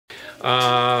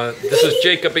This is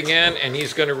Jacob again, and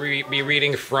he's going to be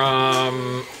reading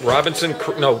from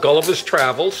Gulliver's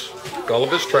Travels.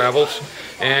 Gulliver's Travels,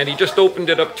 and he just opened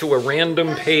it up to a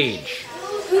random page.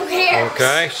 Who cares?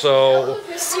 Okay, so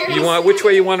which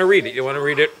way you want to read it? You want to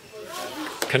read it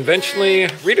conventionally?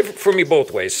 Read it for me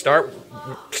both ways. Start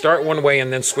one way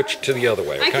and then switch to the other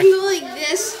way. Okay? I can go like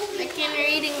this. I can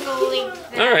read and go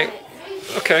like that. All right.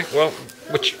 Okay. Well,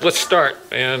 let's start,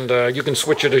 and you can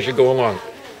switch it as you go along.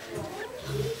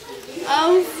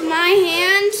 Of my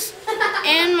hands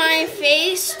and my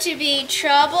face to be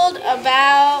troubled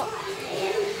about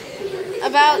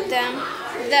them.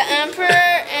 The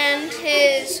emperor and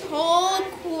his whole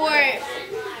court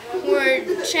were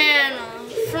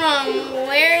channeled. From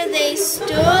where they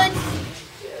stood,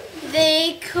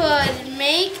 they could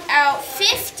make out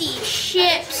 50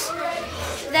 ships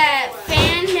that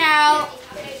fanned out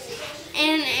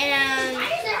in a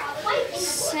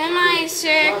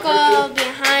semicircle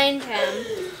behind him.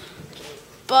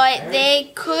 But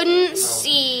they couldn't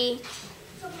see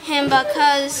him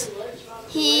because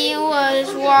he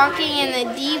was walking in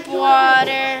the deep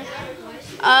water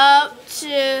up to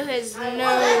his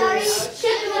nose.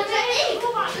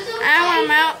 Our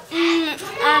mountain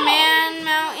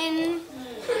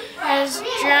has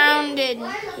drowned,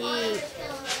 he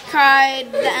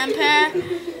cried the emperor.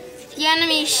 The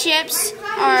enemy ships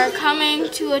are coming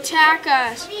to attack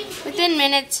us. Within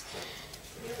minutes,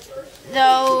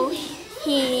 though,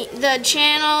 the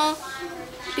channel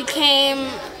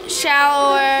became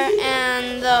shallower,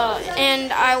 and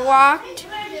I walked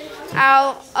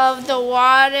out of the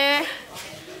water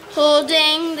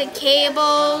holding the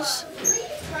cables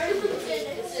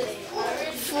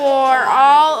for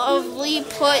all of Lee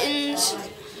Putin's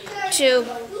to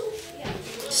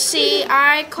see.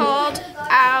 I called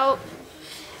out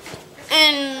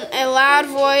in a loud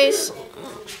voice,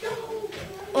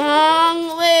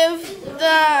 "Long live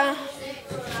the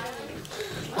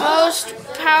most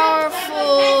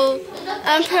powerful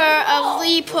emperor of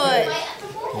Lilliput."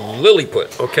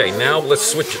 Lilliput. Okay, now let's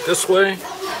switch it this way.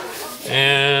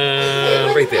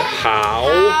 And right there. How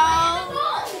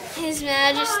His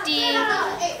Majesty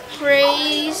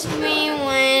praised me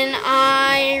when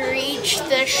I reached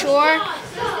the shore.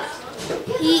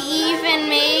 He even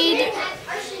made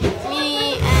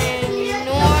me a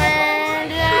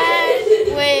Nordat,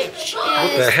 which is...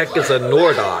 What the heck is a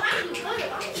Nordat?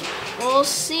 We'll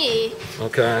see.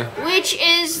 Okay. Which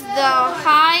is the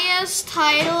highest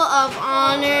title of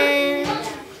honor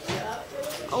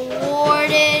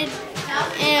awarded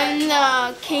in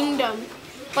the kingdom.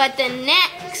 But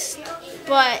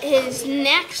his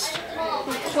next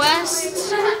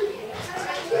request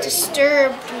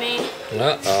disturbed me.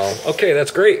 Uh-oh. Okay,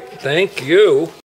 that's great. Thank you.